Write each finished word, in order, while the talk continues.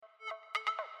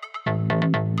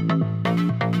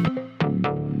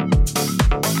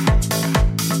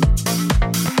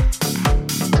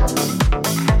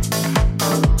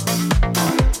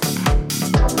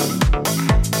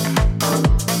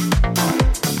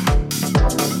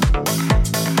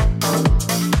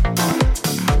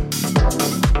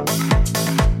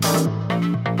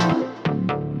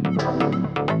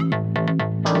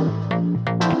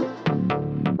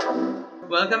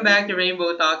Welcome back to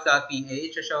Rainbow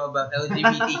Talks.ph, a show about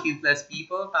LGBTQ plus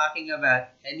people talking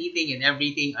about anything and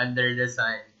everything under the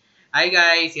sun. Hi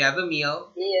guys, you have a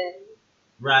meal. Ian.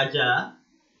 Raja.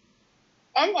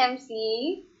 And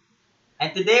MC.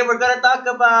 And today we're gonna talk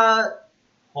about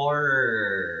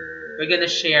horror. We're gonna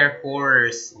share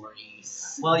horror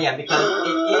stories. Well, yeah, because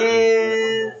it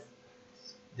is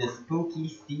the spooky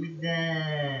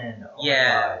season. Oh my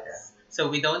God. Yes. So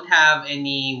we don't have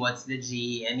any what's the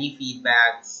G, any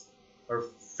feedbacks or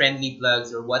friendly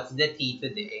plugs or what's the T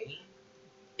today.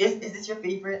 Is this your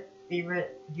favorite? Do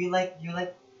you like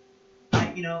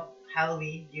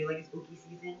Halloween? Do you like the spooky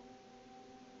season?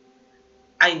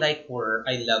 I like horror.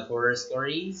 I love horror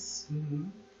stories.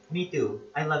 Mm-hmm. Me too.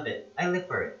 I love it. I live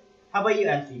for it. How about you,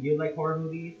 MC? Do you like horror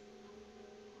movies?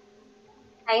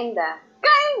 Kinda.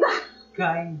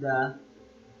 Kinda.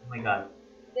 Oh my God.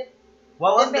 Dep-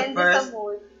 What was the Depende first sa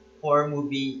mood. horror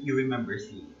movie you remember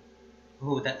seeing?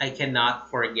 Oh, that I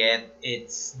cannot forget.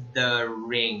 It's The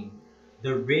Ring.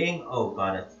 The Ring? Oh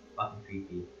God, that's fucking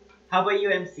creepy. How about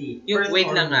you, MC? Yung, First wait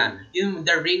horror lang movie. Yung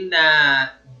The Ring na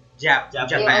Japanese.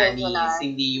 Japanese, Yung original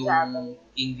hindi yung Japanese.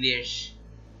 English.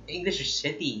 English is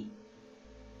shitty.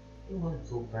 It wasn't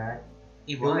so bad.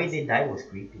 It The way was. they died was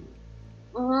creepy.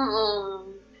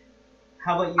 Mm-mm.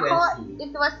 How about you, Ako, MC?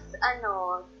 it was,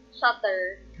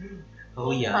 Shutter. Oh,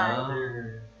 yeah.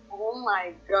 Oh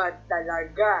my God,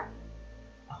 talaga.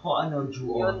 Ako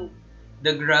Ju-on. Yun.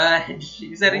 The Grudge.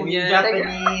 Isa rin Oh, yung yan.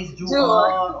 Japanese, Ju-on.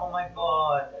 Ju-on. Oh my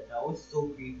God. That was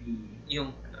so creepy.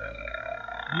 Yung...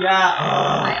 Yeah.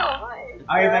 Ay, oh my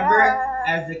I remember God.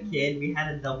 as a kid, we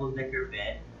had a double-decker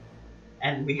bed.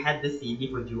 And we had the CD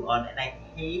for Ju-on. And I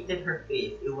hated her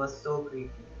face. It was so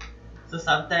creepy. So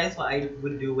sometimes what I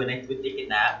would do when I would take a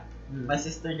nap, my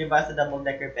sister, di ba, sa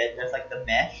double-decker bed, there's like the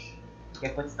mesh. You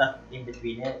can put stuff in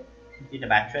between it, between the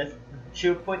mattress.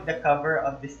 She would put the cover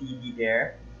of the CD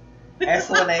there. And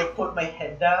so when I put my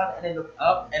head down and I look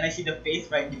up and I see the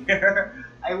face right there,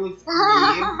 I would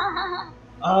scream.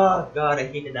 Oh God,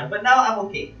 I hated that. But now I'm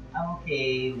okay. I'm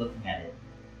okay looking at it.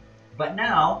 But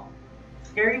now,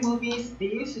 scary movies,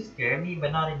 they used to scare me,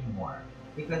 but not anymore.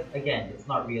 Because again, it's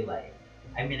not real life.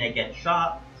 I mean, I get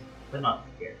shocked, but not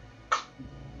scared.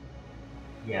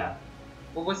 Yeah.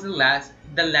 What was the last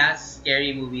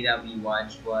scary movie that we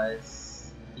watched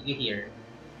was... You can hear.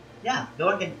 Yeah, the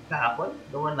one kahapon,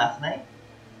 the one last night,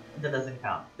 that doesn't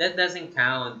count. That doesn't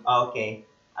count. Oh, okay.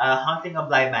 Haunting of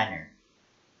Bly Manor.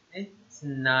 It's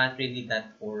not really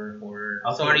that horror.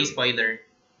 Okay. Sorry, spoiler.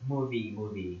 Movie.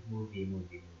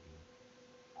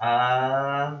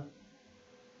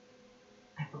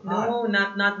 I forgot. No,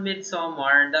 not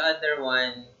Midsommar. The other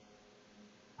one.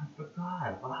 I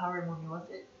forgot. What horror movie was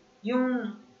it?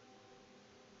 Yung...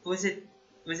 Was it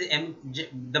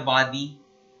The Body?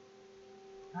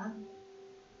 Huh?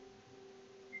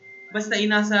 Basta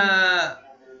yung nasa...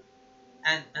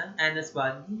 Anna's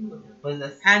Body? Was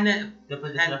this Hannah... the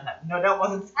position of No, that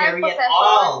wasn't scary at Possession.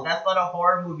 all. That's not a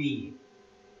horror movie.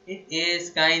 It is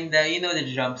kinda... You know the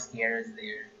jump scares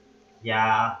there.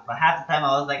 Yeah, but half the time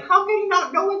I was like, how can you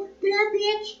not know it's there,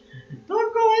 bitch?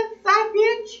 Don't go inside,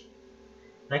 bitch.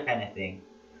 That kind of thing.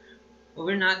 But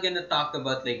we're not gonna talk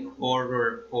about like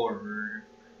horror.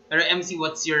 Pero MC,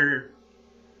 what's your...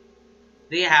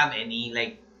 Do you have any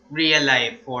like real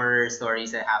life horror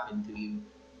stories that happened to you?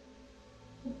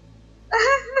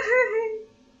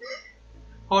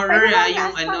 Horror Pwede ba yung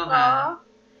i-ask ano ako? ha.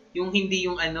 Yung hindi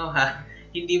yung ano ha.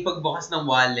 Hindi yung pagbukas ng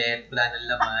wallet, wala nang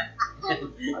laman.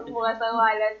 Magbukas ang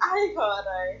wallet. Ay,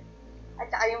 horror. At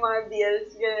saka yung mga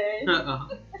bills, gano'n. Oo.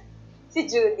 Si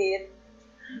Judith.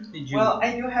 Did you? Well,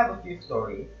 I do have a few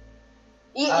stories.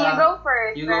 You go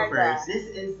first, you go Raja. first. This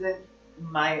isn't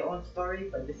my own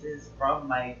story, but this is from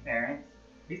my parents.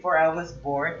 Before I was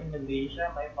born in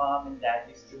Malaysia, my mom and dad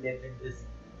used to live in this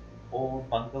old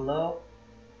bungalow.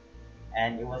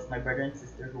 And it was my brother and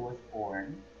sister who was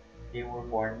born. They were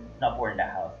not born in the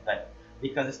house, but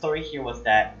because the story here was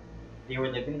that they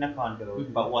were living in a condo,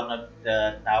 Mhm. but one of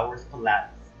the towers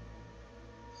collapsed.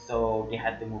 So they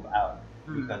had to move out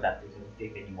because that place wasn't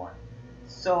safe anymore.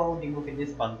 So they moved in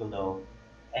this bungalow,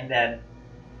 and then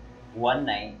one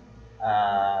night,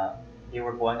 they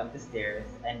were going up the stairs,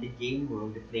 and the game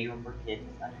room, the playroom for kids,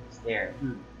 was under the stairs.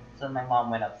 So my mom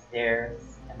went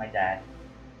upstairs, and my dad,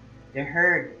 they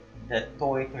heard the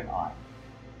toy turn on.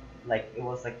 Like, it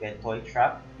was like a toy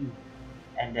truck.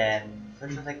 And then, so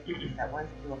she was like, "Is that why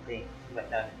it's still playing?" She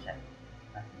went down and checked.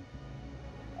 Nothing.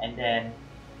 And then,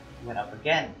 she went up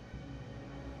again.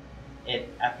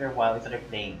 After a while, it started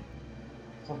playing.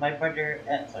 So my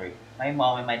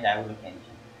mom and my dad were looking at each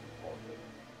other.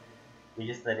 We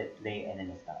just let it play and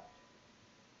then it stopped.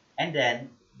 And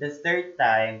then, The third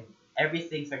time,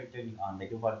 everything started turning on,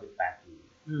 like the one with batteries.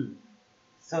 Mm.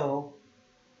 So,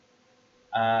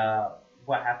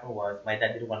 what happened was my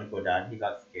dad didn't want to go down. He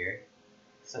got scared.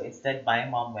 So instead, my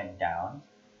mom went down.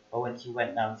 But when she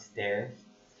went downstairs,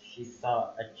 she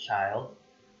saw a child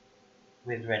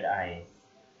with red eyes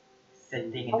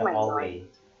sitting in Oh the my God. hallway.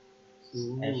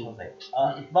 And she Ooh. was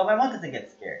like, but my mom doesn't get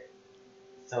scared.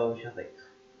 So she was like,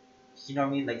 she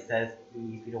normally like says,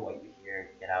 please, we don't want you here,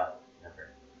 get out,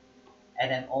 whatever.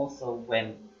 And then also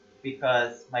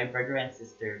because my brother and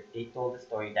sister, they told the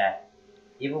story that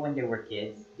even when they were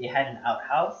kids, they had an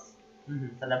outhouse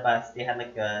Mhm. sa labas. They had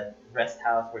like a rest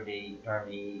house where they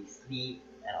normally sleep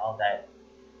and all that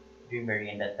during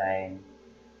merienda time.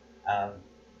 Um,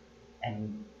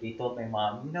 and they told my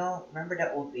mom, remember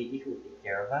that old lady who would take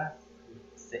care of us, who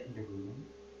would sit in the room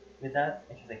with us?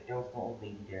 And she's like, there was no old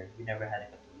lady there. We never had a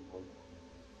clean old lady.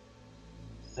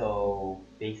 So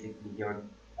basically,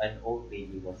 an old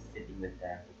lady was sitting with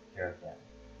them, taking care of them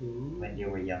when they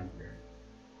were younger.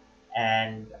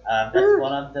 And that's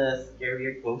one of the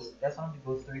scarier ghost. That's one of the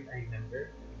ghost stories I remember.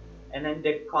 And then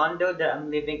the condo that I'm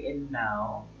living in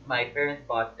now, my parents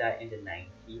bought that in the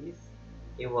 90s.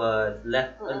 It was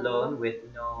left alone with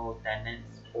no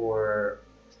tenants for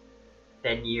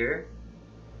 10 years.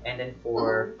 And then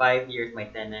for 5 years, my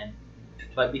tenant.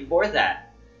 But before that,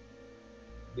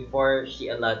 before she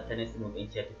allowed tenants to move in,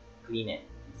 she had to clean it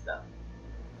and stuff.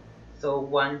 So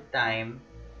one time,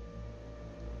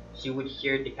 she would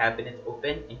hear the cabinets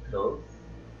open and close.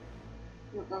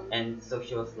 And so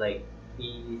she was like,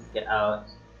 please get out.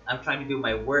 I'm trying to do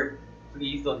my work.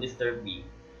 Please don't disturb me.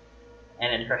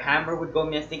 And then her hammer would go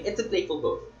missing. It's a playful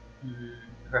ghost. Mhm.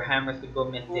 Her hammers would go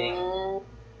missing.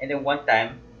 And then one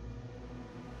time,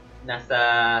 nasa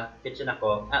kitchen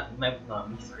ako. My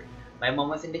mom, sorry. My mom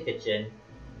was in the kitchen.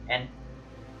 And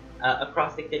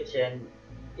across the kitchen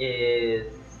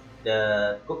is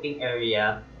the cooking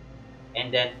area.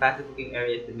 And then past the cooking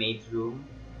area is the maid's room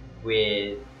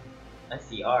with a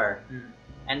CR. Mm.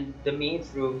 And the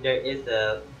maid's room, there is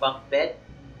a bunk bed,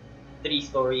 3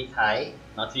 stories high.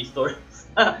 Not 3 stories.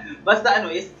 Basta ano,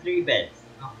 it's 3 beds.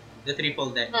 The triple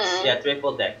decks. Yeah,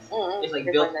 triple decks. It's like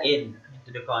built in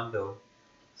into the condo.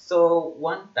 So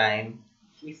one time,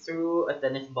 she threw a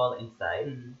tennis ball inside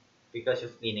Mhm. because she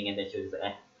was cleaning and then she was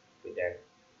like, put there.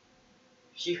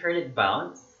 She heard it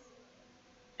bounce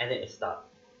and then it stopped.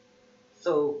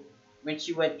 So when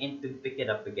she went in to pick it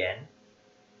up again,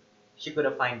 she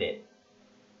couldn't find it.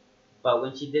 But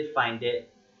when she did find it,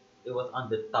 it was on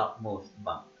the topmost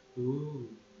bunk. Ooh.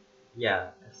 Yeah,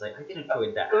 it's like I didn't throw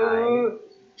it that high.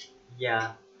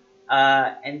 Yeah.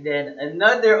 And then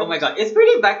another. Oh my god, it's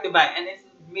pretty back to back, and it's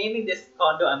mainly this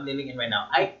condo I'm living in right now.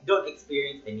 I don't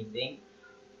experience anything,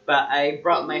 but I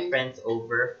brought my friends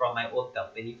over from my old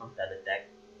company from Teletech.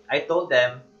 I told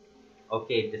them,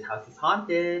 okay, this house is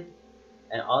haunted,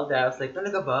 and all that. I was like,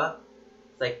 talaga ba?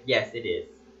 It's like, yes, it is.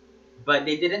 But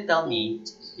they didn't tell me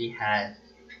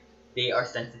they are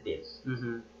sensitive.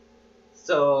 Mhm.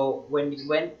 So when we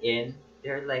went in,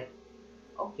 they're like,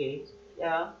 okay,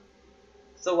 yeah.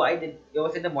 So what I did, it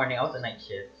was in the morning, I was a night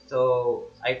shift. So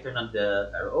I turned on the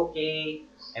karaoke,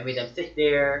 and made them sit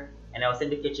there, and I was in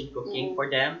the kitchen cooking for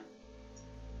them.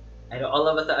 And all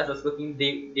of a sudden, as I was cooking,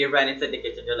 they ran inside the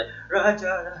kitchen. They're like,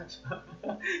 Raja, Raja.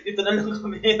 Dito na lang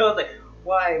kami. I was like,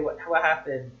 why? What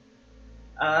happened?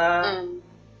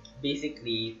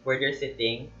 Basically, where they're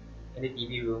sitting in the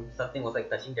TV room, something was like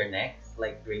touching their necks,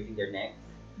 like grazing their necks.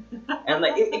 And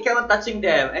like, it kept on touching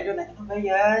them. And they're like, oh my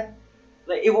god.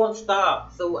 Like, it won't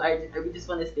stop. So I we just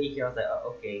want to stay here. I was like,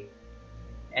 oh, okay.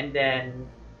 And then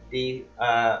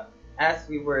as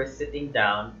we were sitting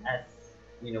down, as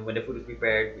when the food was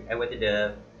prepared, I went to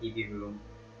the TV room.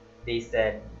 They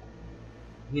said,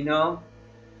 you know,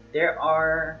 there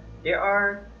are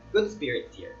good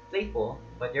spirits here, playful,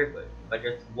 but they're good. But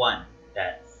there's one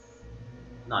that's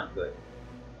not good.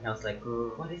 And I was like,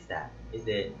 what is that? Is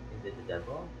it the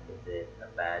devil? Is it a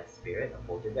bad spirit, a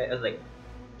poltergeist? I was like,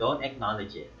 don't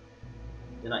acknowledge it.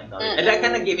 Do not acknowledge it. And that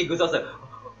kind of gave me goosebumps. Like,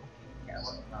 oh, okay, I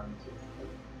won't acknowledge it.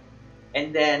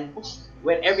 And then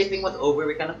when everything was over,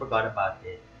 we kind of forgot about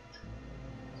it.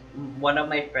 One of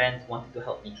my friends wanted to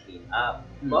help me clean up.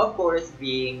 But of course,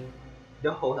 being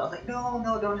the host, I was like, no,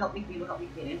 no, don't help me clean, don't help me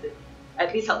clean. And he said,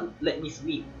 at least let me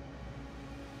sweep.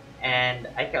 And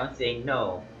I kept on saying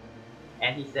no.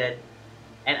 And I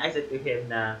said to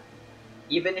him,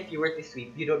 even if you were to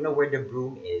sweep, you don't know where the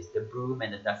broom is, the broom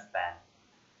and the dustpan.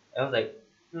 I was like,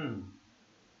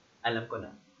 alam ko na.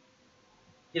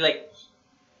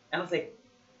 I was like,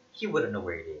 he wouldn't know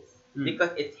where it is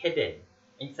because it's hidden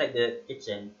inside the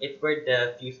kitchen. It's where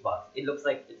the fuse box. It looks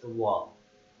like it's a wall.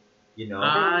 you know.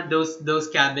 Those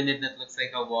cabinet that looks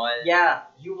like a wall. Yeah,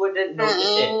 you wouldn't notice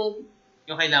it.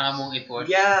 Yung kailangan mong i-push.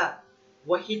 Yeah,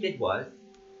 what he did was,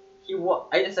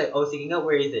 I just like, oh, sige nga,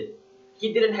 where is it?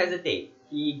 He didn't hesitate.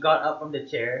 He got up from the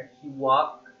chair, he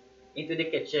walked into the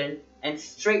kitchen, and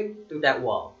straight to that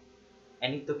wall.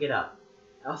 And he took it up.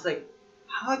 I was like,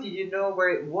 how did you know where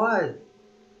it was?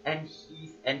 And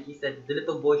he said, the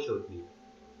little boy showed me.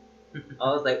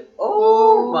 I was like,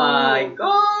 oh my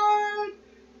god!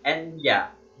 And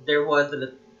yeah, there was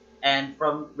and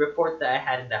from reports that I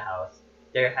had in the house,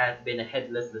 there has been a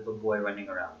headless little boy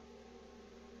running around.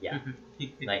 Yeah,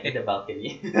 like in the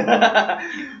balcony.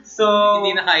 So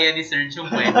Hindi na kaya ni Serge yung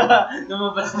kwento.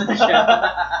 Lumabas na siya.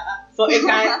 so it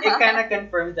kind of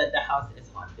confirms that the house is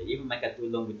haunted. Even my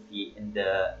katulong would see in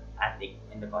the attic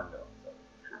in the condo. So,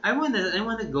 I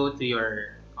wanna go to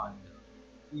your condo.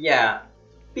 yeah,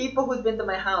 people who've been to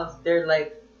my house, they're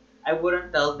like, I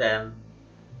wouldn't tell them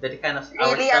that kind of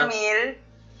our Really, stuff. Emil?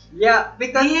 Yeah,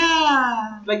 because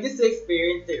Yeah. like just to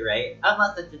experience it, right? I'm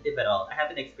not sensitive at all. I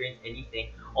haven't experienced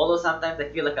anything. Although sometimes I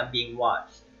feel like I'm being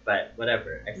watched. But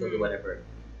whatever, I still do whatever.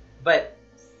 But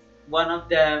one of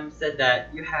them said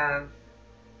that you have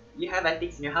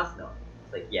antiques in your house now.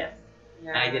 It's like yes,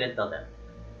 and I didn't tell them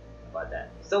about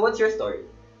that. So what's your story?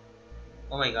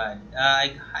 Oh my god.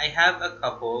 I have a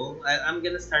couple. I'm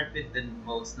gonna start with the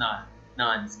most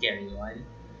non-scary one.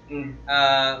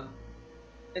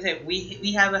 Kasi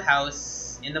we have a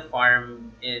house in the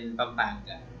farm in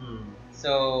Pampanga.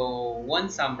 So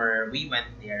one summer we went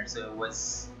there. So it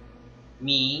was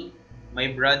me,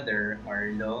 my brother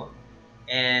Arlo,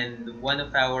 and one of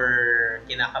our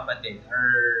kinakapatid,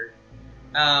 or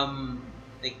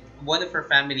like one of her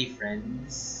family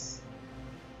friends,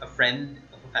 a friend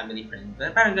of a family friend.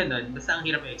 Parang ganun, basta ang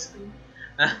hirap i-explain.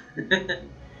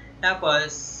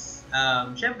 Tapos,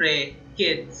 syempre,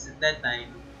 kids at that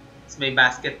time, may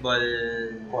basketball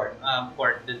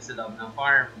court dun sa loob ng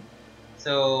farm.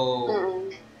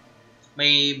 So,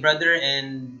 my brother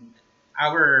and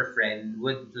our friend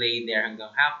would play there hanggang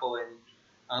hapon,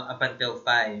 up until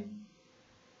 5.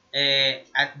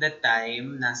 At that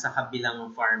time, nasa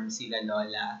kabilang farm sila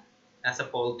lola. Nasa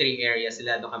poultry area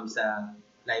sila, doon kami sa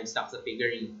livestock sa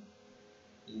piggery.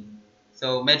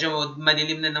 So, medyo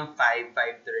madilim na ng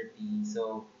 5:30.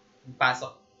 So,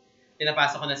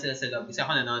 pinapasok ko na sila sa loob. Kasi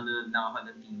ako nanonood lang ako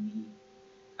ng TV.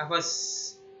 Tapos,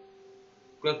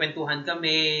 kwentuhan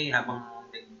kami habang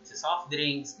nag-soft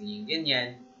drinks,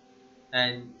 ganyan.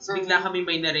 And so, bigla kami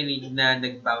may narinig na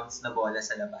nag-bounce na bola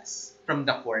sa labas from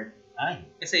the court. Ay.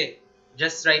 Kasi,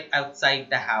 just right outside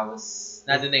the house,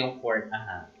 nandun na yung court.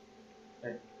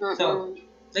 So,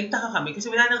 nagtaka kami kasi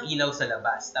wala nang ilaw sa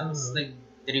labas. Tapos,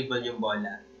 nag-dribble yung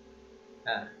bola.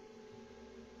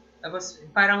 Tapos,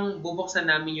 parang bubuksan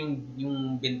namin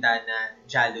yung bintana,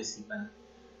 jealousy pa.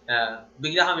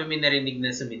 Bigla kami may narinig na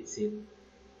sumitsit.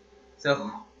 So,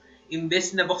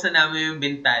 imbes na buksan namin yung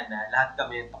bintana, lahat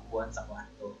kami yung takbuhan sa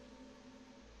kwarto.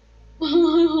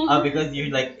 Because you're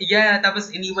like... Yeah,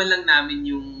 tapos iniwan lang namin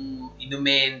yung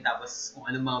inumin, tapos kung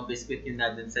anong mga biscuit yung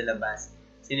na dun sa labas.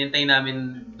 Sinintay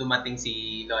namin dumating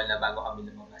si Lola bago kami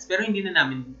lumabas. Pero hindi na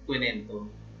namin kwento.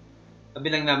 Sabi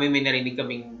lang namin may narinig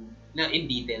kaming, in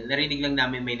detail, narinig lang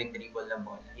namin may nag-dribble ng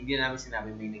bola. Hindi na namin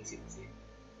sinabi may nag-sit-sit.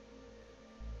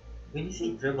 When you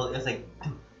say dribble, it's like...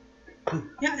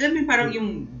 Yeah, alam mo parang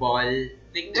yung ball,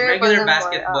 like Dribble regular ng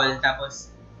basketball, ball,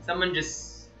 tapos someone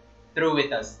just threw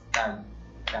it as tag.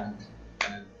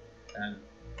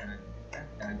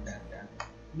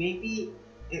 Maybe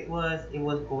it was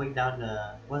going down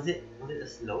was it a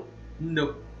slope?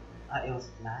 Nope. It was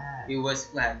flat. It was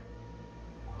flat.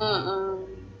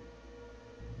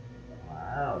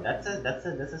 Wow, that's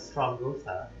a strong ghost,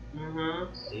 huh?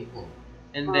 Stable.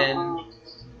 And then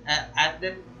at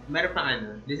that, meron pa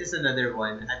this is another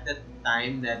one. At the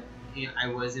time that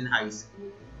I was in high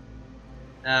school,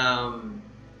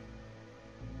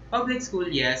 public school,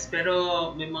 yes,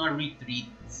 pero may mga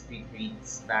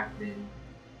retreats back then.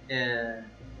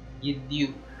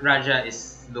 Raja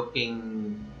is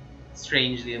looking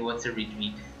strangely. What's a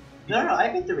retreat? No,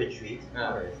 I've been to retreats,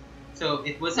 of course. So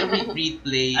it was a retreat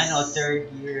place. I know,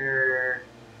 third year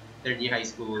high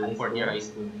school, fourth year high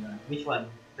school. Yeah. Which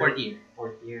one? Fourth year.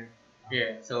 Fourth year.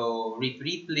 Yeah. So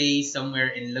retreat place somewhere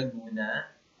in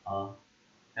Laguna.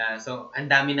 So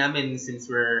ang dami namin since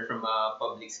we're from a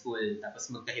public school. Tapos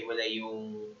magkahiwalay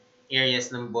yung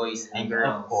areas ng boys and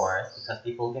girls. Of course, because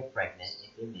people get pregnant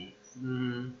if they mix.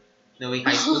 Knowing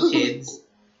high school kids.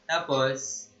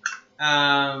 Tapos,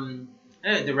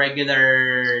 the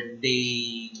regular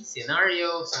day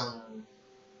scenarios,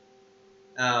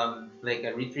 like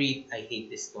a retreat. I hate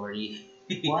this story.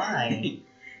 Why?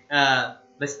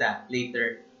 Basta,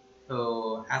 later.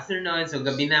 So, after nun, so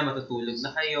gabi na, matutulog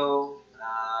na kayo.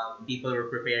 People were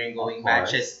preparing Of going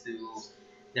course. batches to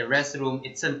the restroom.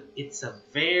 It's a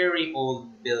very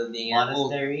old building. And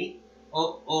Monastery?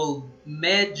 old,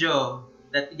 medyo,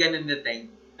 that ganun na thing.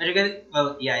 Medyo ganun,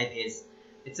 well, yeah, it is.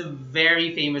 It's a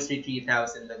very famous retreat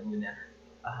house in Laguna.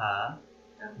 Uh-huh.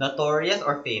 Notorious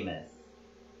or famous?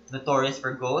 Notorious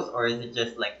for ghosts, or is it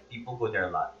just like people go there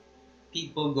a lot?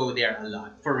 People go there a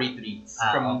lot for retreats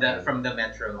Okay. from the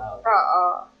metro. Oo.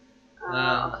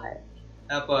 Okay.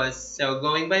 Tapos, so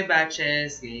going by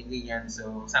batches, ganyan.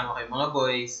 So, sama ko yung mga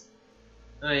boys.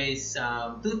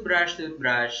 Toothbrush.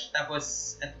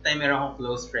 Tapos, at the time, meron akong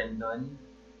close friend doon,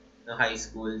 ng high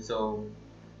school. So,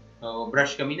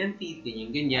 brush kami ng teeth,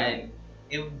 ganyan.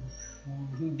 Eh,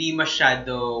 hindi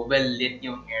masyado well-lit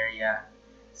yung area.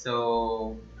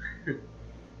 So,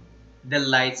 the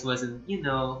lights wasn't,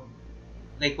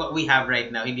 like what we have right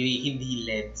now, hindi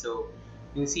LED. So,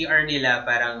 yung CR nila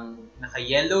parang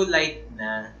naka-yellow light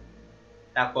na,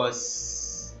 tapos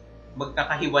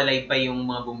magkakahiwalay pa yung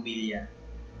mga bumbilya.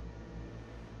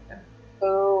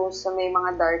 Oh, so may mga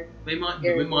dark. May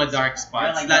mga dark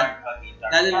spots.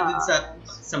 Lalo na dun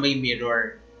sa may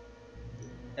mirror.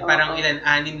 Na parang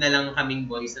anim na lang kaming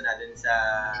boys na dun sa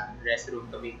restroom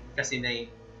kami kasi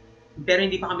pero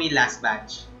hindi pa kami last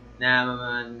batch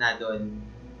na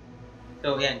doon.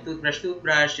 So, yan,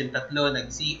 toothbrush, yung tatlo,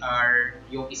 nag-CR,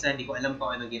 yung isa, hindi ko alam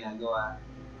kung anong ginagawa.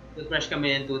 Toothbrush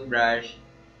kami ng toothbrush.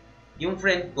 Yung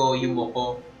friend ko,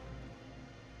 yumuko.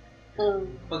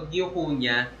 Pag yuko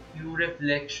niya, yung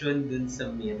reflection dun sa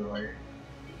mirror.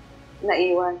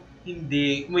 Naiwan.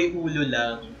 Hindi, may ulo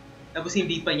lang. Tapos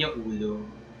hindi pa niya ulo.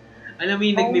 Alam mo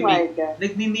yung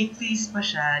nagme-make face pa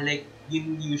siya, like,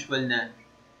 yung usual na.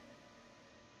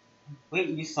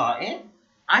 Wait, you saw it?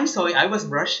 I saw it, I was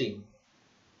brushing.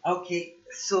 Okay,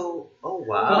 so, oh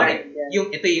wow. Correct.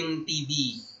 Ito yung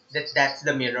TV. That's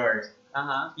the mirror.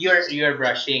 Uh-huh. You're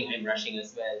brushing. I'm brushing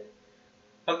as well.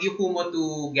 Pag yuko mo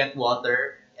to get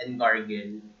water and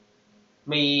gargle,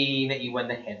 may naiwan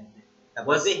na head.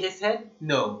 Was it his head?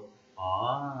 No.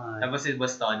 Ah. Tapos it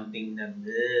was taunting na.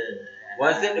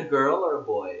 Was it a girl or a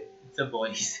boy? It's a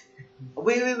boys.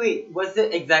 Wait. Was it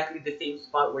exactly the same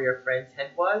spot where your friend's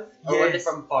head was? Or was it Yes.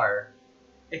 from far?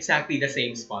 Exactly the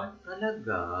same spot.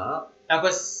 Talaga?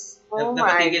 Tapos, Oh my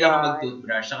napatigil ako God.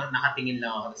 mag-toothbrush. Saka nakatingin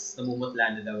lang ako. Tapos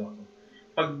namumutla na daw ako.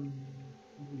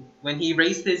 When he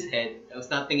raised his head,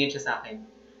 tapos nakatingin siya sa akin.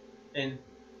 And,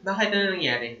 bakit ano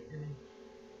nangyari?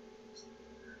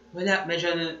 Wala,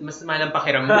 medyo masama lang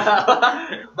pakiramdam.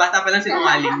 Bata pa lang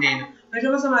sinungaling na yun.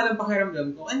 Medyo masama lang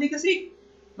pakiramdam ko. Hindi kasi,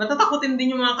 matatakotin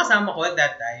din yung mga kasama ko at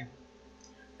that time.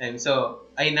 And so,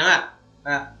 ayun na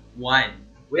nga.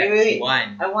 One. Wait.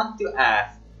 One. I want to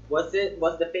ask, was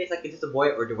the face like just a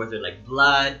boy, or was there like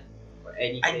blood or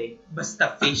anything?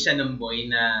 Basta face siya ng boy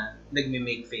na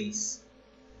nagme-make face.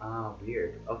 Ah,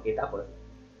 weird. Okay, tapos?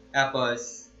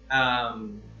 Tapos,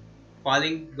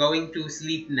 going to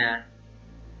sleep na.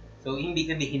 So, hindi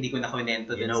ko na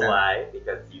kunento You dun know sa... why?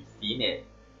 Because you've seen it.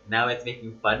 Now it's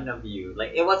making fun of you.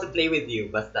 Like, it wants to play with you.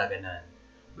 Basta ganun.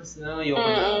 Basta, ayoko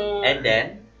na. And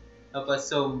then? Tapos,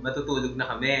 so, matutulog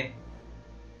na kami.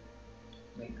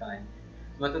 Oh my God.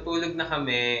 Matutulog na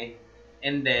kami.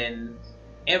 And then,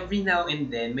 every now and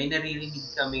then, may naririnig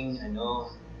kaming,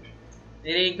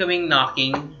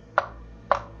 knocking.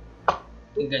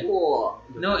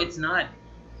 No, it's not.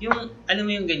 Yung, alam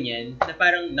mo yung ganyan, na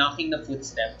parang knocking na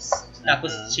footsteps. Tapos,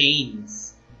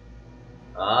 chains.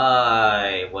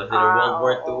 Ay, was it a World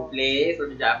War II place or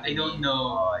the Japanese? I don't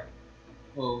know.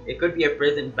 Oh. It could be a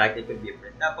prison back. It could be a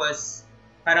prison. Tapos,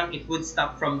 parang it would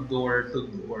stop from door to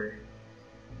door.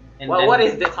 And Well, then, what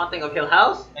is this, Haunting of Hill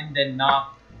House? And then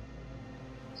knock.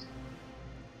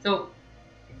 So,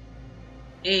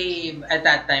 at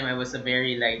that time, I was a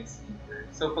very light sleeper.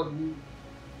 So, pag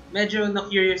medyo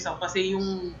na-curious ako kasi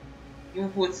yung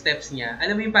footsteps niya,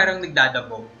 alam mo yung parang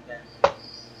nagdadabog.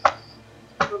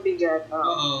 Mabigat.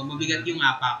 Oo, mabigat yung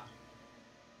apak.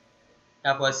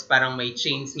 Tapos, parang may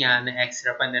chains niya na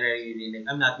extra pa naririnig.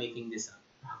 I'm not making this up.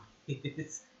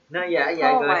 No, yeah,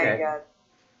 Oh go my ahead. God.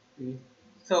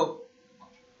 So,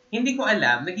 hindi ko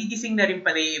alam, nagigising na rin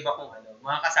pala yung iba kong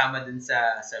mga kasama dun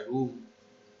sa room.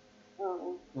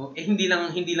 Oo. Hindi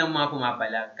lang mga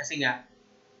pumapalag. Kasi nga,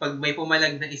 pag may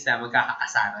pumalag na isa,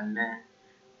 magkakakasaran na.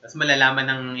 Tapos malalaman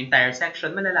ng entire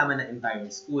section, malalaman ng entire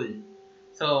school.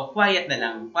 So, quiet na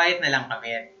lang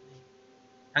kami.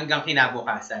 Hanggang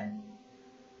kinabukasan.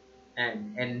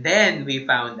 And then, we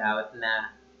found out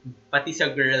na pati sa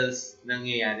girls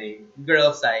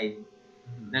side,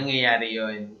 nangyayari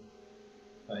yun.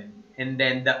 And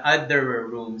then the other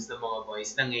rooms ng mga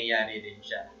boys, nangyayari din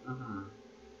siya.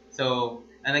 So,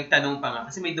 nagtanong pa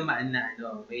nga, kasi may dumaan na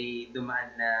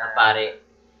Pare.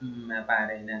 na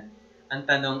pare na. Ang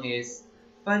tanong is,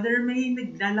 Father, may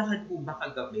naglalakad po ba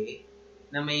kagabi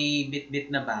na may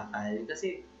bit-bit na bakal?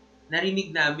 Kasi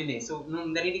narinig namin eh. So,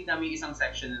 nung narinig namin yung isang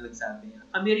section na nagsabi,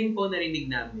 kami rin po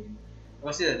narinig namin.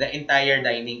 Kasi the entire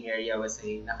dining area was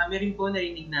saying na kami rin po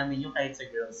narinig namin yung kahit sa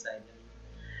girls side.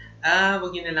 Wag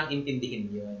nyo na lang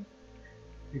intindihin yun.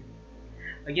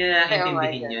 Wag nyo na lang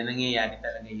intindihin yun. Nangyayari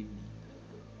talaga yun dito.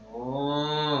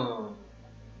 Oh.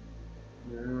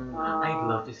 I'd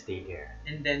love to stay there.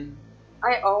 And then,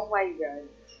 oh my God.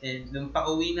 and nung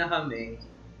pauwi na kami,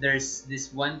 there's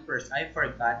this one person, I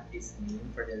forgot his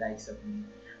name for the likes of me.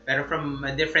 Pero from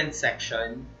a different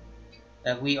section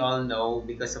that we all know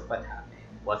because of what happened.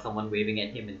 Was someone waving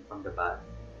at him from the bus?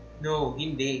 No,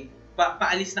 hindi.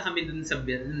 Paalis na kami dun sa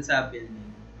building.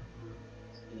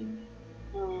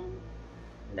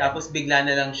 Tapos bigla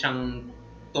na lang siyang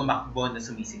tumakbo na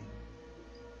sumisig.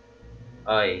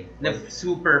 Oy. Na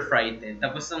super frightened.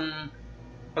 Tapos nung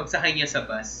pagsakay niya sa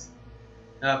bus,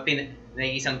 na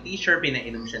isang teacher,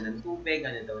 pinainom siya ng tubig,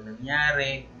 ano daw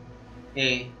nangyari.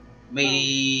 May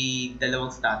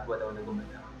dalawang statwa daw na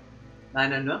gumalaw.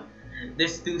 Ano?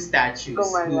 There's 2 statues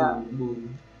who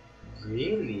moved.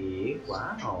 Really?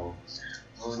 Wow.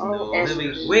 Oh no.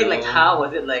 Wait, like how?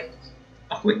 Was it like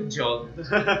a quick jog?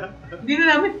 Hindi na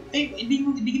namin,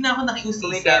 hindi na ako nakiusisa.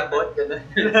 Kumikabot, gano'n.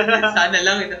 Sana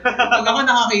lang. Pag ako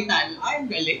nakakita, ang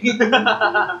galing.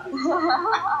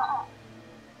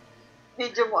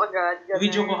 Video mo agad. Ganun.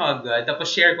 Video ko agad, tapos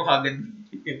share ko agad.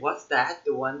 What's that?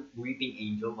 The one weeping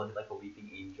angel? Was it like a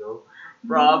weeping angel?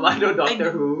 From,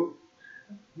 Doctor Who?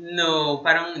 No,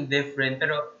 parang different.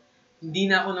 Pero, hindi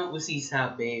na ako nang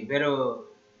usisabi. Pero,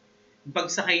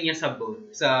 pagsakay niya sa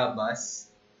bus,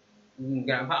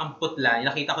 ang putla.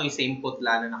 Nakita ko yung same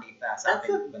putla na nakita sa That's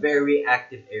akin. a very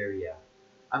active area.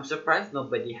 I'm surprised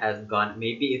nobody has gone.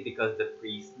 Maybe it's because the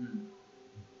priest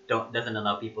doesn't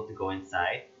allow people to go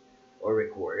inside or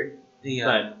record. Yeah.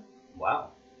 But,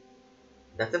 wow.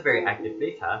 That's a very active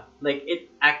place, huh? Like, it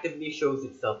actively shows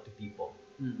itself to people.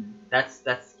 That's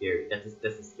scary. That's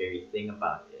a scary thing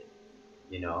about it.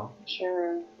 You know?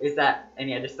 Sure. Is that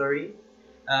any other stories?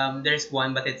 There's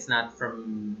one, but it's not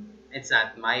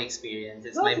my experience.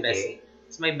 It's Okay.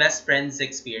 It's my best friend's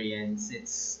experience.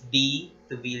 It's D.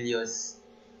 Tubilio's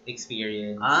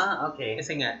experience. Okay.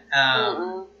 Kasi nga, I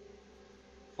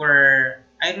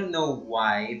don't know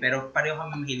why, pero pareho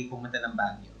kami mahilig pumunta ng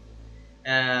Baguio.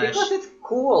 Because it's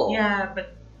cool. Yeah,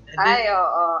 but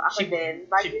Ako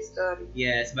din. Baguio story.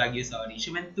 Yes, Baguio story.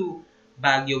 She went to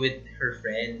Baguio with her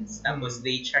friends. Tapos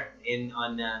they checked in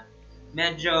on a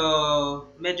medyo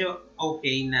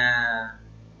okay na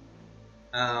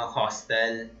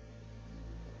hostel.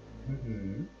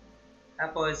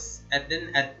 Tapos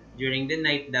during the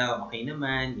night daw okay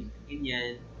naman,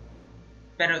 ganyan.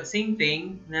 Pero same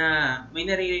thing na may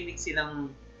naririnig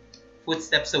silang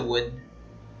footsteps sa wood.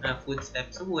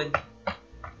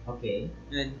 Okay.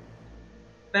 Yun.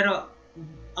 Pero,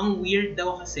 ang weird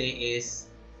daw kasi is,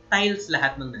 tiles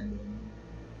lahat ng nandun.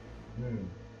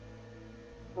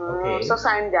 Okay. So,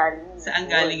 saan galing? Saan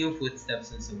galing yung footsteps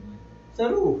ng sumod?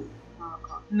 Sa roof.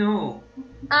 No.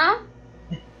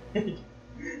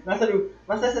 Nasa roof.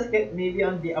 Maybe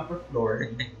on the upper floor.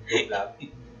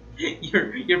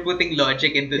 You're putting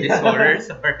logic into this horror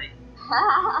story.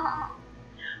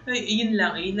 Yun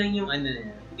lang yung ano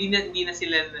na. Hindi na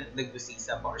sila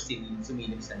nagbusisa pa or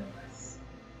sumilip sa labas.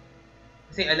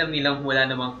 Kasi alam nilang wala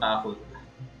namang kahoy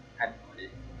at all.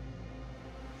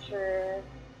 Sure.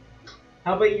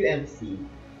 How about you, MC?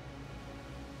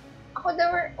 Ako, there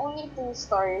were only 2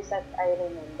 stories that I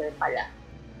remember pala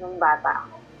nung bata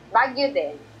ako. Baguio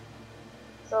din.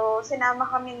 So, sinama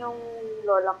kami nung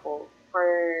lola ko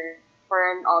for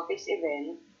an office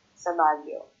event sa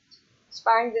Baguio. So,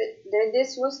 parang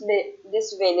this was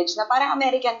this village na parang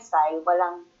American style,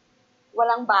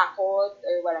 walang bakod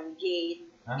or walang gate.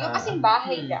 Yung kasing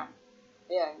bahay lang.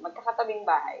 Ayan, magkakatabing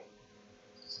bahay.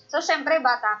 So, syempre,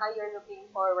 bata ka, you're looking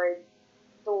forward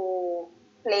to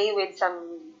play with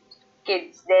some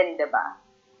kids din, diba?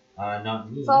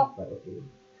 Not me, So, but okay.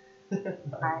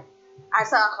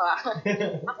 So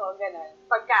ako, ganun.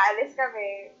 Pagkaalis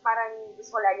kami, parang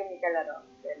gusto ko lagi may kalaro.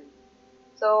 Ganun.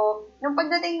 So, nung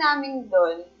pagdating namin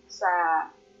doon sa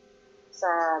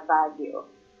Baguio,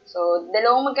 so,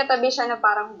 dalawang magkatabi siya na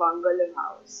parang bungalow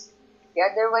house. The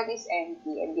other one is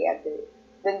empty and the other,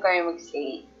 doon kami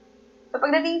mag-stay. So,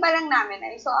 pagdating pa lang namin,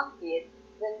 I saw a kid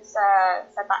doon sa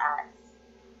taas.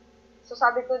 So,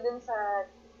 sabi ko doon sa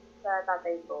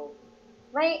tatay ko,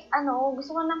 may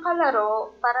gusto ko ng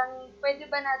kalaro, parang pwede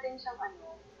ba natin siyang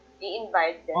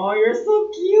i-invite din? Oh, you're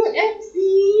so cute, MC!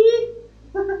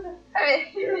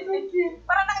 You're so cute.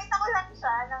 Parang nakita ko lang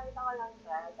siya.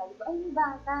 Sabi ko, ay, may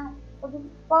bata. Sabi ko,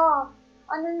 pa,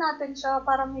 ano natin siya,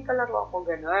 parang may kalaro ako,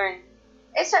 gano'n.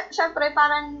 Eh, syempre,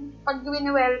 parang pag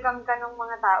wini-welcome ka ng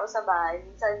mga tao sa bahay,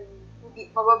 minsan, hindi,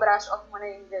 mababrush off mo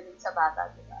na yung gano'n sa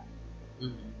bata, diba?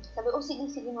 Mm-hmm. Sabi ko,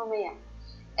 sige, mamaya.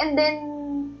 And then,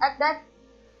 at that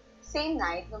same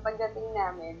night, nung pagdating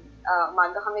namin,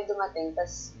 umaga kami dumating,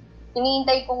 tas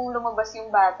hinihintay kong lumabas yung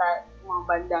bata, mga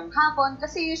bandang hapon,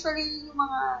 kasi usually yung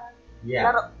mga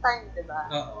laro time,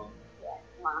 diba? Oo. Yeah,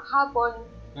 mga hapon.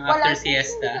 After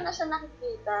siesta. Hindi ko na siya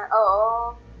nakikita.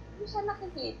 Oo. Hindi siya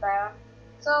nakikita.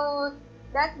 So,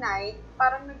 that night,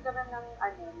 parang nagkaroon ng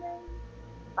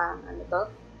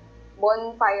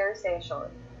bonfire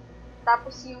session.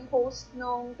 Tapos yung host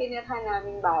nung tinirhan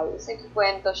naming bahay,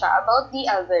 nagkwento siya about the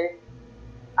other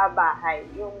bahay.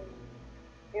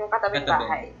 Yung katabing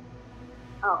bahay.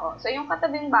 Oo. So, yung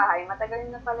katabing bahay, matagal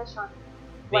na pala siya.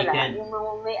 Wala. Vacant.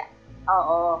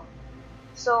 Oo.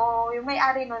 So, yung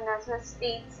may-ari nun nasa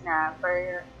States na,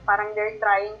 parang they're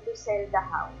trying to sell the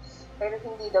house. Pero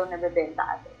hindi daw nabebenta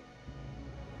agad.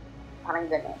 Parang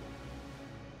gano'n.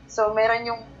 So, meron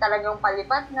yung talagang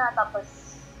palipat na, tapos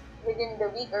within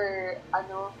the week or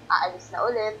aalis na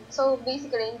ulit. So,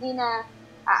 basically, hindi na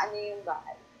yung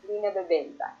bahay. Hindi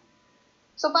nabebenta.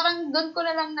 So, parang doon ko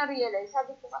na lang na-realize.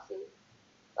 Sabi ko kasi,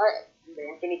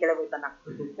 kinikilabutan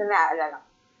ako. Na naaalala ko.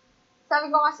 Sabi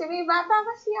ko kasi, may bata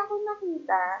kasi ako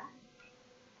nakita.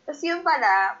 Tapos yun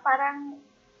pala, parang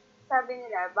sabi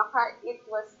nila, baka it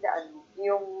was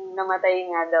yung namatay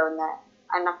nga daw na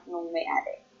anak nung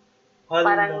may-ari.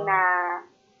 Parang na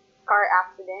car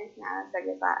accident na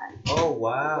sagasaan. Oh,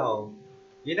 wow.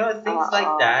 You know, things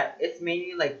like that, it's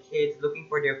mainly like kids looking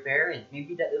for their parents.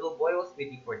 Maybe that little boy was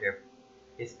waiting for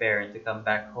his parents to come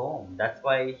back home. That's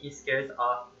why he scares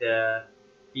off the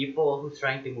people who's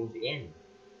trying to move in.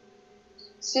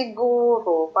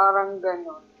 Siguro, parang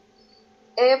gano'n.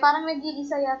 Parang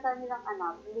nag-iisa yata nilang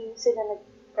anak. Hindi sila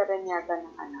nagkaroon yata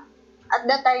ng anak. At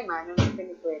that time, nung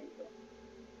pinikwento.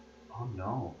 Oh,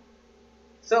 no.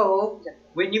 So,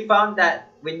 when you found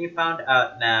out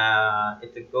na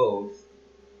it's a ghost,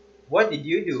 what did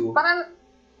you do? Parang,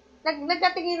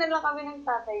 nagkatinginan lang kami ng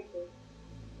tatay ko.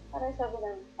 Parang sabi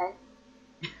lang,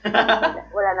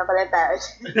 wala na pala tayo.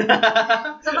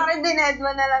 So, parang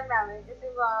dinedma na lang namin. Kasi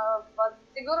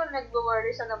siguro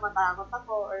nag-worry siya na matakot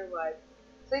ako or what.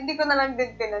 So, hindi ko na lang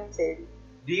din pinansin.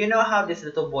 Do you know how this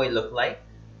little boy looked like?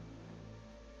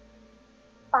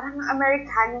 Parang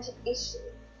Americana-ish.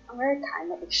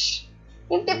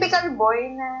 Yung typical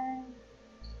boy na,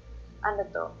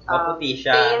 Maputi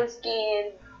siya. pale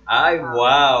skin. Ay,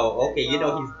 wow. Okay, you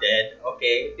know he's dead.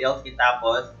 Okay, pale skin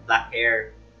tapos, black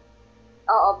hair.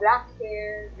 Oo, black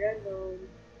hair, gano'n.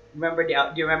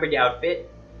 Do you remember the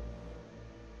outfit?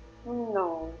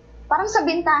 No. Parang sa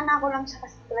bintana ko lang siya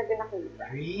kasi talaga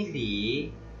nakita.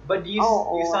 Really? But you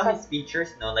saw his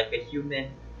features, no? Like a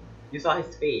human. You saw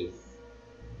his face.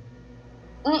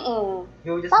 He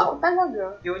was just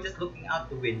Talaga. He was just looking out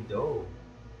the window.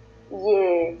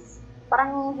 Yes.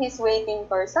 Parang he's waiting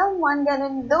for someone,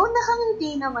 ganun. Though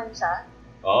nakangiti naman siya.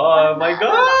 Oh my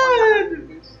God!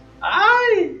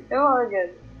 Ay! Oh my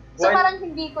God. So What? parang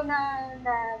hindi ko na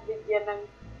bigyan ng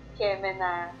keme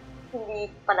na hindi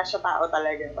pala siya tao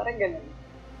talaga. Parang ganun.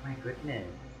 My goodness.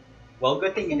 Well,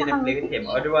 good thing you didn't play with him.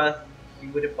 Otherwise, he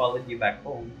would have followed you back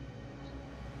home.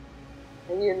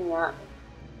 Ayun nga.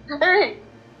 Alright.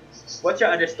 What's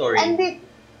your other story? And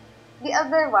the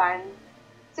other one,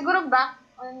 siguro back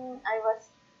when I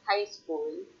was high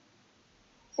school,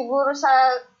 siguro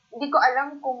hindi ko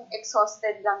alam kung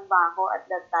exhausted lang ba ako at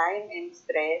that time and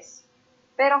stress.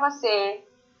 Pero kasi,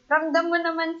 ramdam mo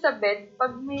naman sa bed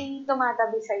pag may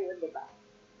tumatabi sa'yo, di ba?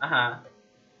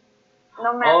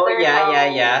 No matter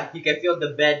yeah. You can feel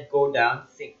the bed go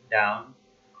down, sink down.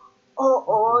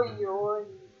 Oo, yun.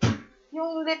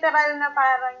 Yung literal na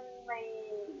parang may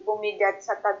bumigat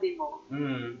sa tabi mo,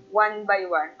 one by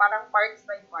one, parang parts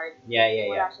by parts. Yeah.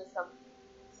 Wala siya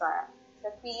sa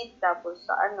feet, tapos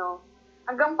sa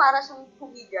hanggang para siyang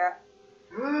humiga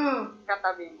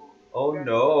katabi mo. Oh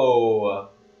no.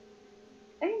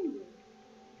 Ayun.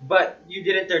 But you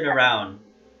didn't turn around.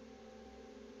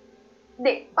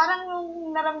 Hindi, parang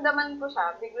nung naramdaman ko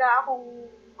siya, bigla akong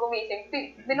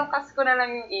gumising. Binukas ko na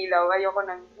lang yung ilaw,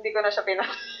 hindi ko na siya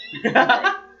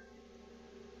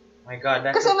My God,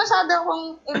 that's Kasi masyado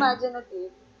akong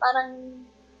imaginative. Parang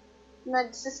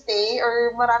nagsistay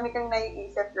or marami kang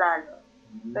naiisip lalo.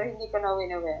 So, hindi ko na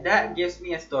win-win. That gives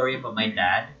me a story about my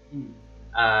dad.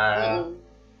 Mm-mm.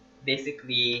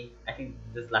 Basically, I think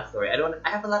this last story. I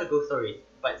have a lot of ghost stories,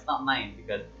 but it's not mine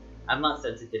because I'm not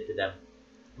sensitive to them.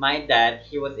 My dad,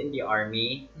 he was in the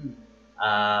army, and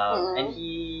Mm-mm.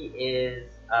 he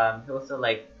also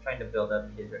like trying to build up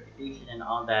his reputation and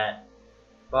all that.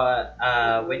 But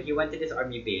when Mm-mm. he went to this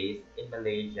army base in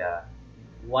Malaysia,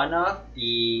 one of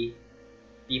the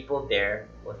people there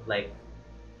was like,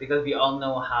 because we all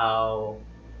know how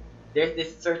there's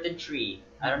this certain tree.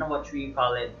 I don't know what tree you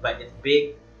call it, but it's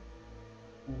big.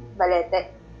 Balete.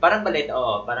 Parang balit,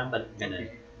 oo, parang balit ganun.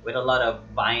 Okay. With a lot of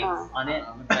vines Ah. on it.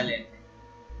 Magpalit.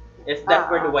 That's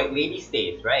where the Ah. white lady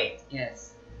stays, right?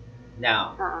 Yes.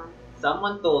 Now, Ah.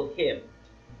 someone told him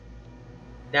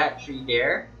that tree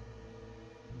there,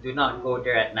 do not go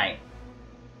there at night.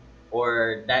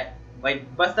 Or that,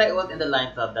 basta it was in the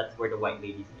lines of that's where the white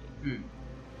lady stays. Mm.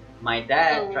 My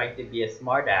dad Mm. tried to be a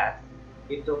smartass.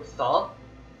 He took salt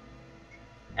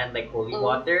and like holy Mm.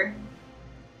 water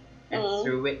and Mm.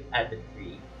 threw it at the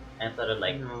tree and started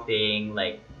like No. saying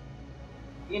like,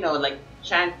 like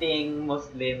chanting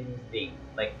Muslim things,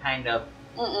 like kind of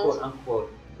Mm-mm. quote unquote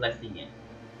blessing it.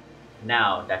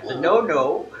 Now that's a Mm.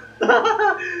 no.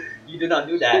 You do not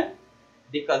do that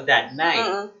because that night,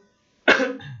 Mm-mm.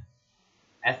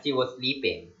 as he was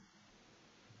sleeping,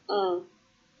 Mm.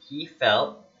 he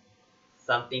felt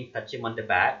something touch him on the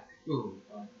back, Ooh.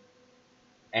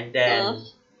 and then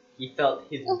Mm. he felt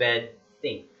his bed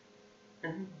sink,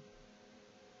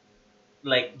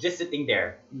 like just sitting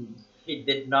there. Mm. He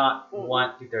did not Mm.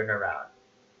 want to turn around.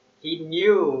 He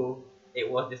knew it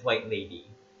was this white lady.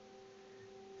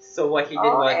 So what he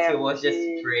did was he was just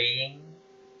OMG. praying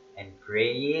and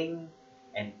praying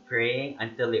and praying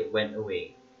until it went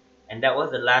away. And that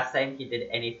was the last time he did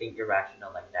anything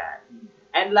irrational like that.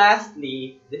 And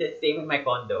lastly, this is same in my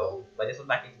condo, but this was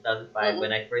back in 2005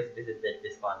 when I first visited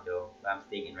this condo where I'm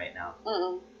staying in right now.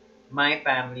 Mm-mm. My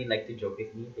family liked to joke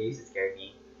with me. They used to scare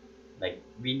me. Like,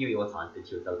 we knew it was haunted.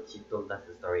 She told us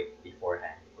the story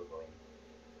beforehand before going.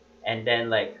 And then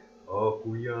like, oh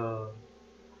kuya,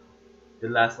 the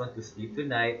last one to sleep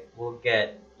tonight will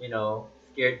get,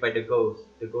 scared by the ghost.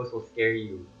 The ghost will scare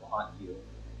you, will haunt you.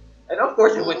 And of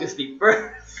course I went to sleep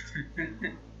first.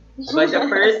 But the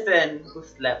person who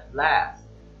slept last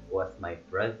was my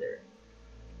brother.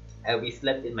 And we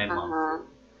slept in my mom's Uh-huh. room.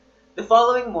 The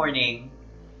following morning,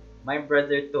 my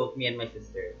brother told me and my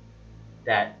sister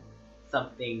that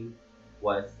something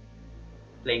was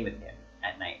playing with him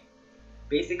at night.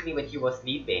 Basically, when he was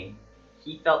sleeping,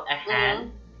 he felt a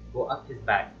hand go up his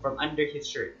back from under his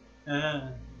shirt.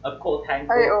 A cold hand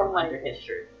go Ay, oh from my under his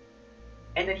shirt.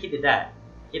 And then he did that.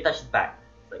 He touched his back.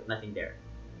 It's like nothing there.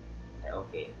 Like,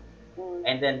 okay. Mm.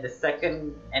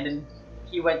 And then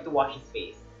he went to wash his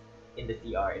face in the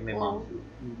CR in my mom's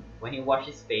room. When he washed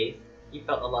his face, he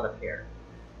felt a lot of hair.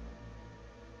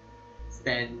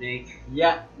 Standing.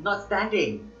 Yeah, not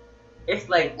standing. It's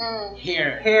like Mm.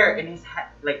 hair in his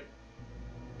like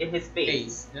in his face.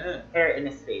 Face. Yeah. Hair in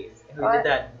his face. And who What? did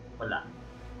that? Wala.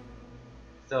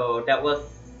 So that was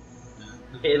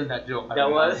That joke. that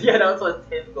was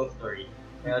his ghost story.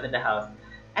 When I was in the house.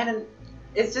 And then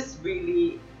it's just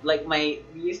really like we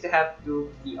used to have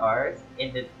two CRs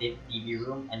in the TV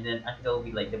room, and then until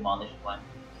we like demolished one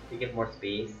to get more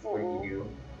space for Mhm. TV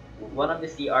room. One of the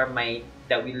CR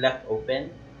that we left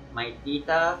open, my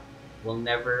tita will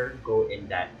never go in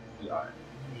that CR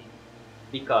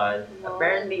because No.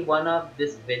 apparently one of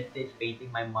this vintage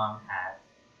painting my mom has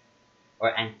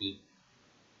or antique,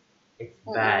 it's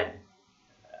Mhm. bad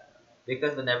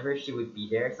because whenever she would be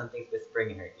there, something's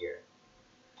whispering in her ear.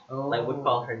 Oh. Like would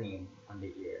call her name on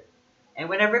the ear. And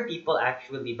whenever people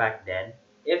actually back then,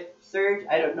 if Serge,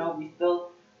 I don't know,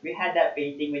 we had that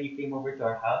painting when you came over to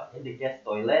our house in the guest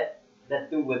toilet, that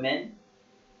two women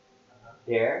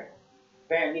there.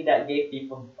 Apparently that gave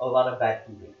people a lot of bad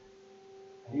feelings.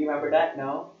 Do you remember that?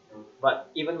 No? But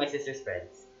even my sister's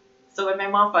friends. So when my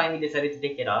mom finally decided to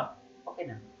take it off, okay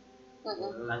na.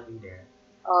 Mm-mm. Nothing there.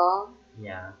 Oh.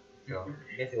 Yeah. So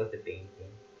I guess it was the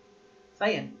painting. So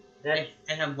ayan. That's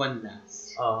I have one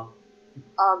last. oh.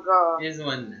 Oh, go. Here's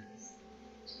one last.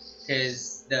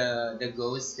 Because the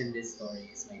ghost in this story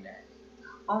is my dad.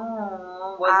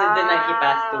 Oh, was it the night he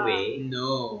passed Ah. away?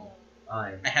 No.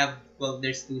 Ay. I have,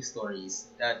 there's two stories.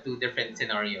 Two different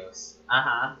scenarios.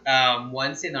 Uh-huh.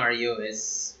 One scenario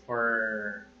is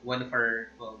for one of her,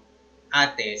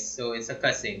 ates, so it's a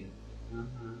cousin.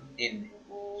 Mm-hmm. And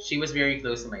Mm. she was very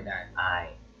close to my dad.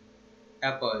 Ay.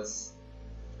 Tapos,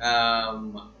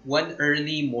 one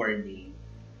early morning,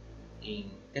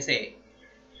 kasi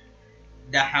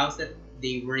the house that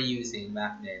they were using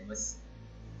back then was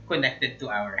connected to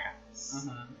our house.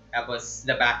 Mm-hmm. Tapos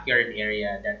the backyard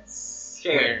area, that's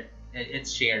Shared. where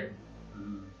it's shared.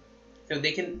 Mm. So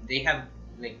they have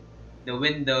like the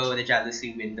window, the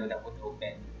jalousie window that would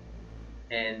open,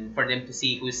 and for them to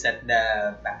see who's at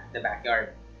the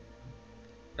backyard.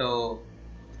 So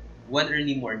one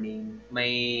early morning, my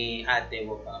ate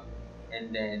woke up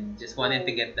and then just wanted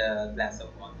to get the glass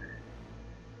of water.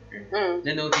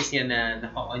 Na-notice niya na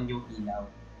naka-on yung ilaw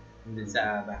dun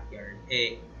sa backyard.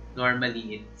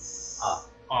 Normally it's Off.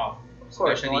 off. Of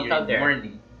course, Especially no one's during out the there.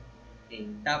 morning.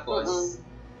 Tapos,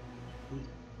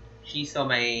 she saw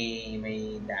my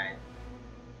dad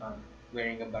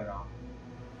wearing a barong.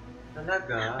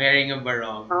 Talaga? Wearing a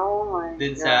barong. Oh my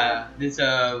Dun God. sa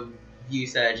view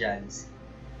sa Jan's.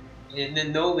 And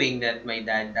then knowing that my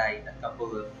dad died a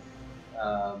couple of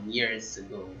years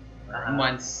ago, or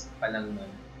months pa lang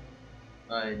nun,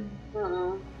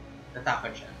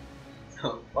 natakot siya.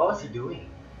 So, What was he doing?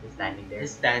 Just standing there.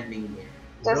 just standing there.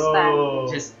 Just No.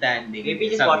 standing. Just standing. Maybe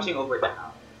just Sabi- watching over the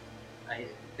house. I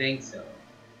think so.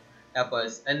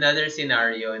 Tapos, another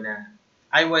scenario na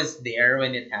I was there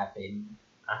when it happened.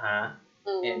 Uh-huh.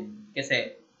 And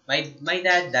kasi, my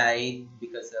dad died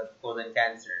because of colon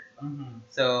cancer. Mm-hmm.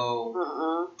 So,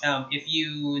 Mm-mm. if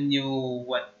you knew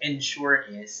what Ensure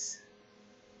is,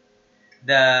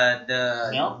 the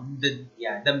Milk?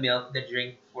 the milk, the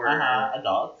drink for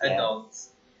Adults. yes. adults.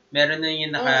 Meron na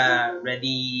yung naka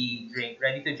ready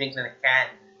to drink na can.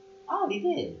 Oh, they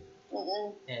did.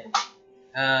 Mm-mm.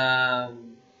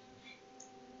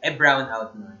 And, brown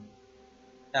out nun.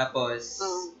 Tapos,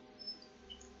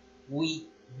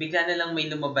 bigla na lang may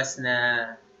lumabas na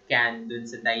can dun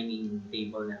sa dining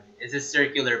table namin. It's a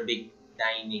circular big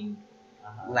dining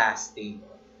glass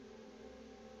table.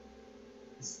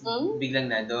 Tapos, biglang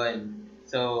na doon.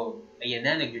 So, ayan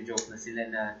na, nagjo-joke na sila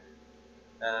na,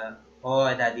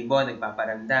 Daddy Bo,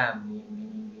 nagpaparamdam.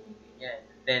 Ganyan.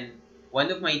 Then,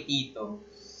 one of my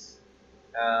titos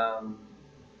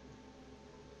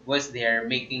was there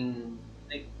making,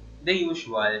 like, the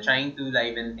usual, trying to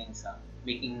liven things up.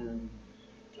 Making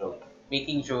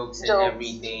jokes and Jokes.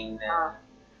 everything na,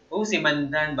 si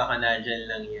Mandan, baka nadyan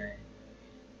lang yan.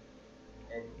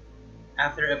 And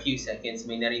after a few seconds,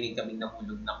 may narinig kaming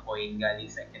nahulog na coin galing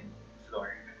second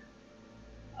floor.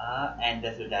 And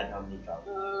does your dad normally drop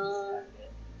coins?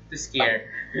 To scare.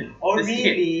 Oh, To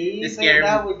scare- really? To So scare, your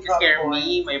dad would to drop scare coins?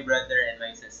 me, my brother, and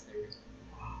my sister.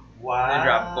 Wow. To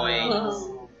drop coins.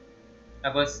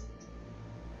 Tapos,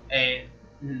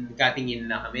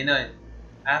 katingin na kami nun.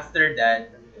 After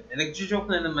that, nag-joke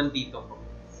na naman tito ko.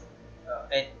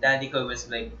 Daddy ko was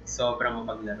like, sobrang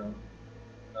mapaglaro.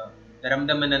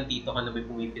 Naramdaman ng tito ko na may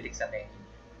pumipitik sa tenga.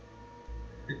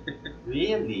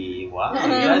 Really? Wow.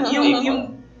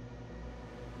 yung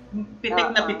pitik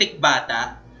na pitik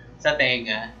bata sa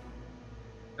tenga.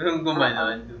 Nung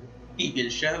gumanon, tigil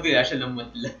siya, bigla siya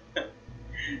namutla.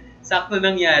 Sakto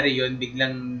nangyari yun,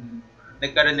 biglang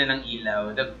nagkaroon na ng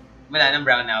ilaw. Wala nang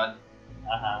brownout.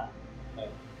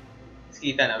 Tapos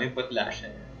kita namin putla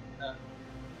siya.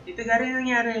 Dito gari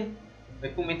nangyari.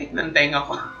 May pumitik ng tenga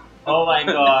ko. Oh my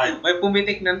God. May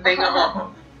pumitik ng tenga ko.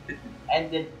 And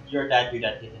did your dad do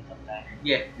that to him sometimes?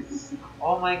 Yes.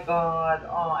 Oh my God.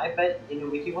 Oh, I bet in a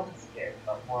way he wasn't scared,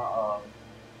 but more of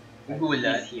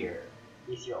Gulat.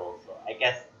 He's here also. I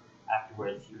guess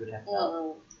afterwards he would have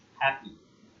felt happy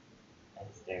and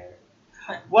scared.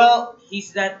 Well,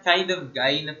 he's that kind of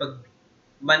guy na pag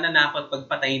mananakot pag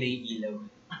patay na yung ilaw.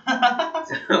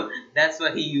 So, that's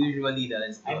what he usually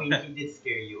does. I mean, he did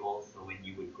scare you also when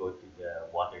you would go to the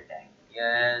water tank.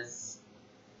 Yes.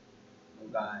 Oh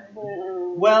God.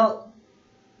 Well,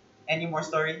 any more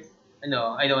stories?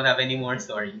 No, I don't have any more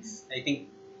stories. I think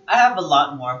I have a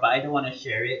lot more, but I don't want to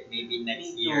share it. Maybe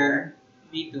next year.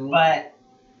 Me too. But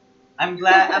I'm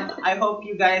glad. I hope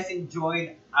you guys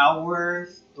enjoyed our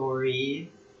stories.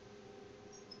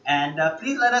 And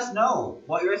please let us know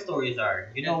what your stories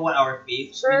are. You know what our you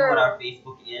know what our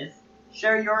Facebook is.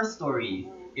 Share your stories.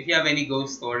 If you have any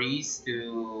ghost stories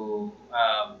to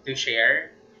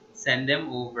share, send them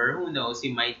over. Who knows?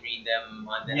 You might read them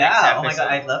on the next episode. Oh my God,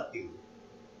 I'd love to.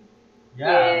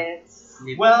 Yes.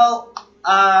 Well,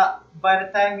 by the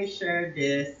time we share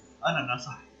this,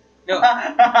 sorry. No,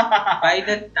 by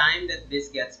the time that this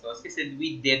gets posted, because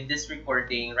we did this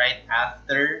recording right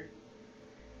after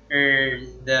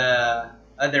the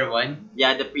other one.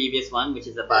 Yeah, the previous one, which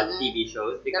is about TV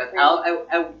shows, because The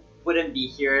I wouldn't be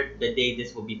here the day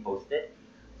this will be posted.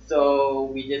 So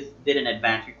we just did an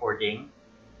advance recording.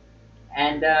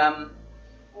 And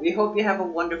we hope you have a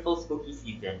wonderful spooky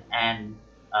season and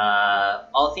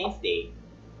All Saints Day.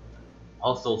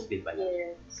 All Souls Day, by the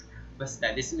way. Yes.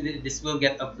 Basta, this will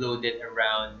get uploaded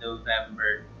around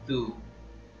November 2.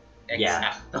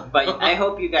 Yeah. Exacto. But I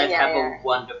hope you guys Yeah, have yeah. a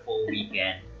wonderful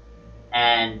weekend.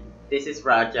 And this is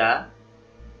Raja.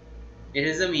 It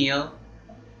is a meal.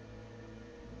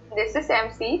 This is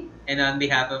MC. And on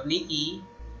behalf of Nikki,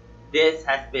 This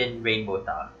has been Rainbow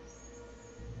Talks.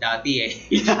 .th.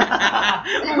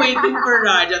 Waiting for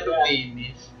Raja to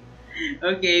finish.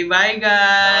 Okay, bye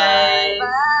guys! Bye.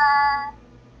 Bye!